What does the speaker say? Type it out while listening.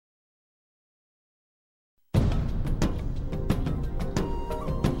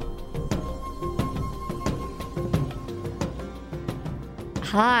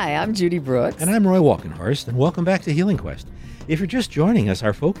Hi, I'm Judy Brooks. And I'm Roy Walkenhorst, and welcome back to Healing Quest. If you're just joining us,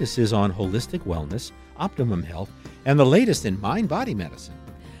 our focus is on holistic wellness, optimum health, and the latest in mind-body medicine.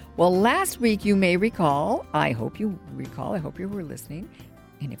 Well, last week you may recall, I hope you were listening,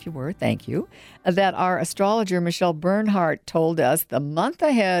 and if you were, thank you, that our astrologer Michelle Bernhardt told us the month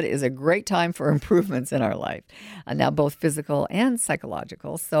ahead is a great time for improvements in our life, now both physical and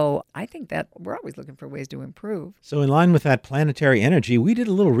psychological. So I think that we're always looking for ways to improve. So in line with that planetary energy, we did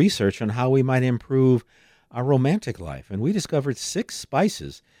a little research on how we might improve our romantic life, and we discovered 6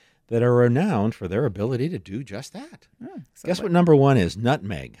 spices that are renowned for their ability to do just that. Guess what number 1 is?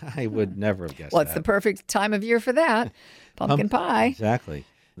 Nutmeg. I would never have guessed that. Well, it's the perfect time of year for that. Pumpkin pie. Exactly.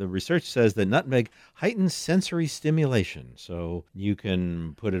 The research says that nutmeg heightens sensory stimulation. So you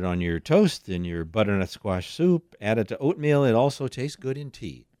can put it on your toast, in your butternut squash soup, add it to oatmeal. It also tastes good in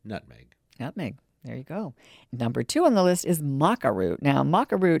tea. Nutmeg. Nutmeg. There you go. Number 2 on the list is maca root. Now,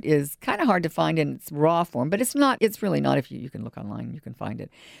 maca root is kind of hard to find in its raw form, but it's really not. If you can look online, you can find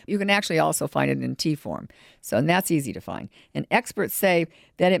it. You can actually also find it in tea form. And that's easy to find. And experts say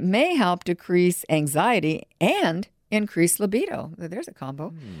that it may help decrease anxiety and increase libido. There's a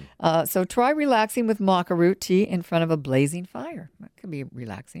combo. So try relaxing with maca root tea in front of a blazing fire. That can be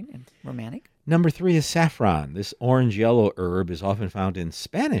relaxing and romantic. Number 3 is saffron. This orange-yellow herb is often found in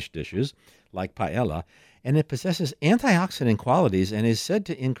Spanish dishes like paella, and it possesses antioxidant qualities and is said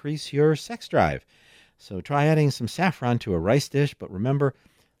to increase your sex drive. So try adding some saffron to a rice dish, but remember,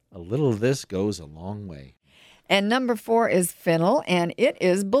 a little of this goes a long way. And number 4 is fennel, and it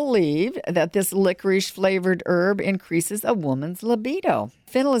is believed that this licorice-flavored herb increases a woman's libido.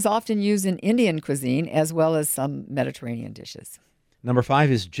 Fennel is often used in Indian cuisine as well as some Mediterranean dishes. Number 5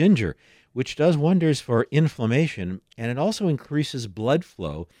 is ginger, which does wonders for inflammation, and it also increases blood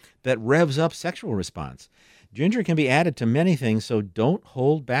flow that revs up sexual response. Ginger can be added to many things, so don't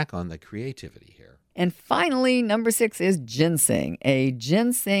hold back on the creativity here. And finally, number 6 is ginseng. A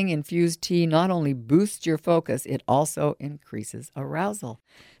ginseng-infused tea not only boosts your focus, it also increases arousal.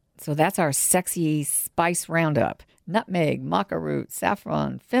 So that's our sexy spice roundup. Nutmeg, maca root,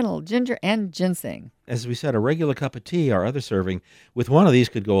 saffron, fennel, ginger, and ginseng. As we said, a regular cup of tea, our other serving, with one of these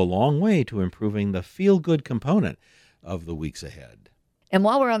could go a long way to improving the feel-good component of the weeks ahead. And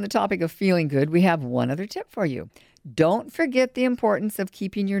while we're on the topic of feeling good, we have one other tip for you. Don't forget the importance of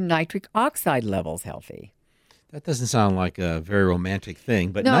keeping your nitric oxide levels healthy. That doesn't sound like a very romantic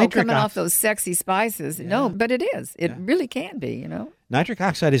thing, but no, coming off those sexy spices. Yeah. No, but it is. It really can be, you know. Nitric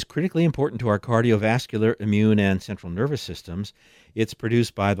oxide is critically important to our cardiovascular, immune, and central nervous systems. It's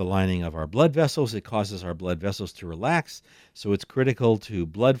produced by the lining of our blood vessels. It causes our blood vessels to relax, so it's critical to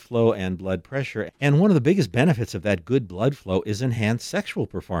blood flow and blood pressure. And one of the biggest benefits of that good blood flow is enhanced sexual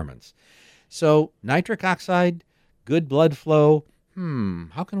performance. So nitric oxide, good blood flow,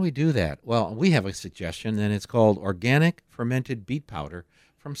 how can we do that? Well, we have a suggestion, and it's called organic fermented beet powder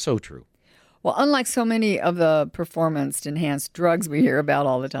from SoTru. Well, unlike so many of the performance-enhanced drugs we hear about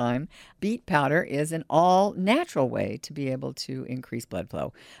all the time, beet powder is an all-natural way to be able to increase blood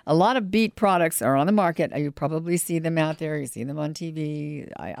flow. A lot of beet products are on the market. You probably see them out there. You see them on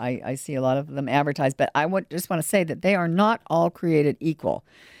TV. I see a lot of them advertised. But I just want to say that they are not all created equal.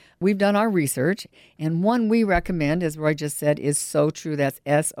 We've done our research, and one we recommend, as Roy just said, is SoTru. That's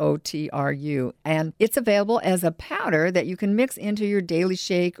SOTRU. And it's available as a powder that you can mix into your daily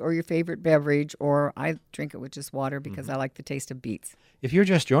shake or your favorite beverage, or I drink it with just water because I like the taste of beets. If you're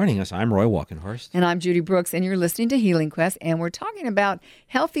just joining us, I'm Roy Walkenhorst. And I'm Judy Brooks, and you're listening to Healing Quest, and we're talking about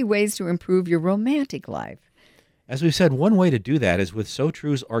healthy ways to improve your romantic life. As we've said, one way to do that is with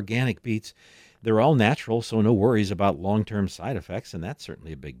SoTru's organic beets. They're all natural, so no worries about long-term side effects, and that's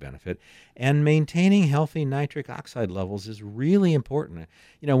certainly a big benefit. And maintaining healthy nitric oxide levels is really important.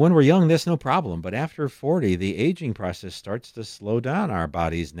 You know, when we're young, that's no problem, but after 40, the aging process starts to slow down our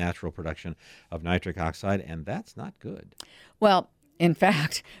body's natural production of nitric oxide, and that's not good. Well, in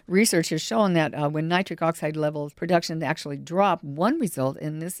fact, research has shown that when nitric oxide levels production actually drop, one result,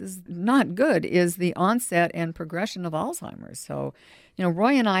 and this is not good, is the onset and progression of Alzheimer's. So, you know,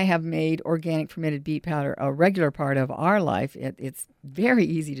 Roy and I have made organic fermented beet powder a regular part of our life. It's very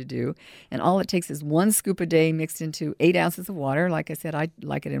easy to do, and all it takes is 1 scoop a day mixed into 8 ounces of water. Like I said, I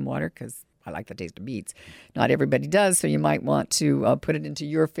like it in water because I like the taste of beets. Not everybody does, so you might want to put it into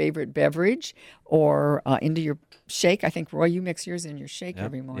your favorite beverage or into your shake. I think, Roy, you mix yours in your shake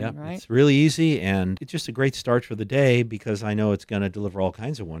every morning, right? It's really easy, and it's just a great start for the day because I know it's going to deliver all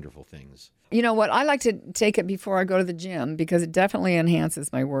kinds of wonderful things. You know what? I like to take it before I go to the gym because it definitely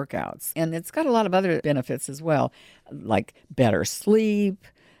enhances my workouts. And it's got a lot of other benefits as well, like better sleep,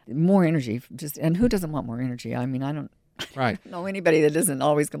 more energy. And who doesn't want more energy? I mean, I don't Right. I don't know anybody that isn't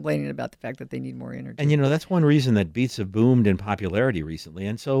always complaining about the fact that they need more energy. And, that's one reason that beets have boomed in popularity recently.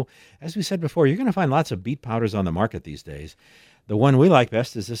 And so, as we said before, you're going to find lots of beet powders on the market these days. The one we like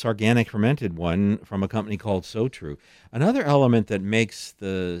best is this organic fermented one from a company called SoTrue. Another element that makes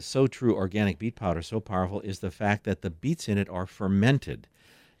the SoTrue organic beet powder so powerful is the fact that the beets in it are fermented.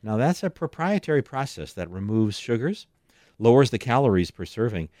 Now, that's a proprietary process that removes sugars, lowers the calories per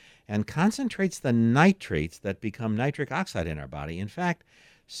serving, and concentrates the nitrates that become nitric oxide in our body. In fact,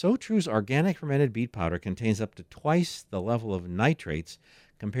 SoTrue's organic fermented beet powder contains up to twice the level of nitrates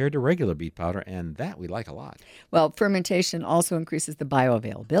compared to regular beet powder, and that we like a lot. Well, fermentation also increases the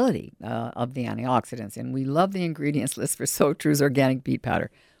bioavailability of the antioxidants, and we love the ingredients list for SoTrue's organic beet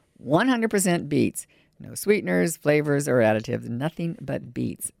powder. 100% beets. No sweeteners, flavors, or additives. Nothing but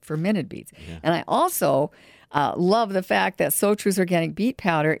beets, fermented beets. Yeah. And I also love the fact that SoTrue's organic beet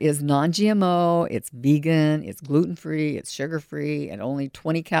powder is non-GMO, it's vegan, it's gluten-free, it's sugar-free, and only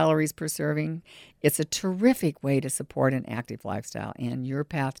 20 calories per serving. It's a terrific way to support an active lifestyle and your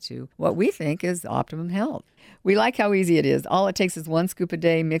path to what we think is optimum health. We like how easy it is. All it takes is 1 scoop a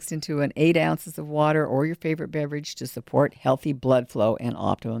day mixed into 8 ounces of water or your favorite beverage to support healthy blood flow and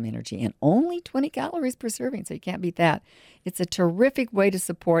optimum energy. And only 20 calories per serving, so you can't beat that. It's a terrific way to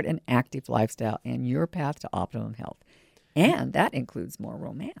support an active lifestyle and your path to optimum health. And that includes more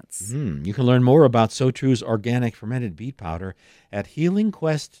romance. You can learn more about SoTrue's organic fermented beet powder at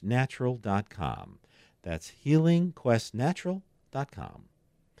healingquestnatural.com. That's healingquestnatural.com.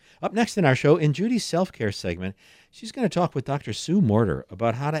 Up next in our show, in Judy's self-care segment, she's going to talk with Dr. Sue Morter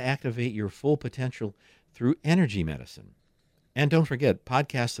about how to activate your full potential through energy medicine. And don't forget,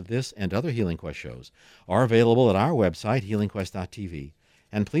 podcasts of this and other Healing Quest shows are available at our website, healingquest.tv.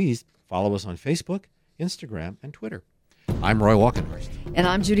 And please follow us on Facebook, Instagram, and Twitter. I'm Roy Walkenhorst. And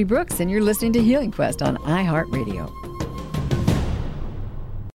I'm Judy Brooks, and you're listening to Healing Quest on iHeartRadio.